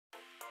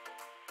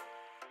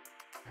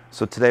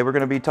So today we're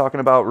going to be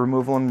talking about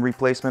removal and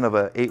replacement of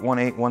a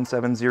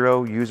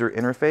 818170 user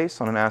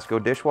interface on an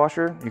ASKO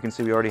dishwasher. You can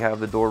see we already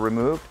have the door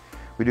removed.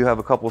 We do have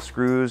a couple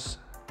screws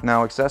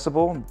now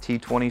accessible,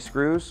 T20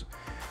 screws,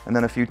 and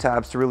then a few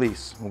tabs to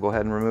release. We'll go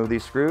ahead and remove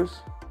these screws.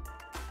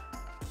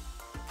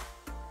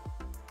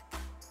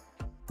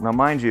 Now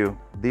mind you,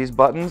 these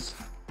buttons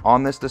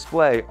on this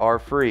display are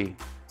free.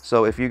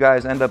 So if you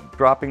guys end up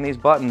dropping these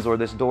buttons or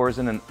this door is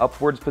in an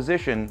upwards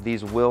position,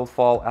 these will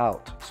fall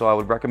out. So I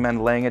would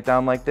recommend laying it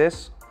down like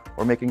this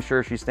or making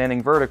sure she's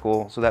standing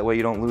vertical so that way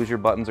you don't lose your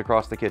buttons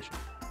across the kitchen.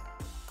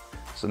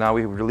 So now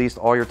we've released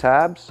all your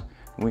tabs.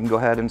 We can go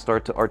ahead and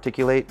start to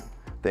articulate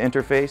the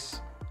interface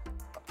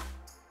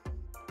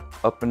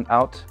up and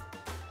out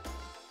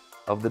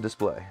of the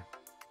display.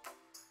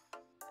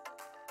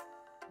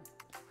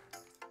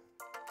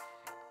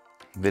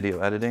 Video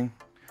editing.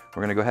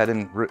 We're going to go ahead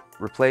and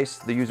replace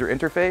the user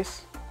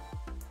interface.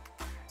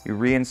 You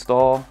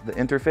reinstall the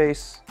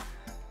interface.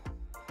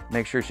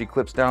 Make sure she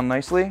clips down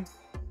nicely.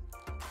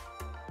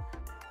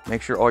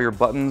 Make sure all your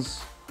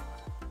buttons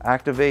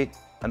activate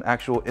an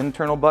actual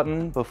internal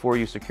button before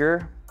you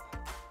secure.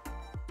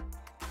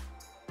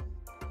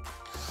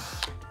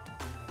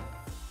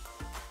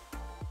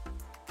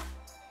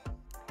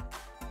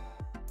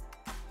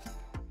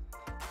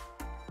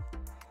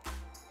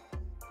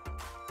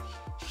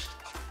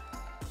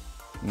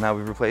 Now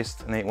we've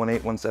replaced an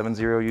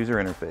 818170 user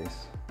interface.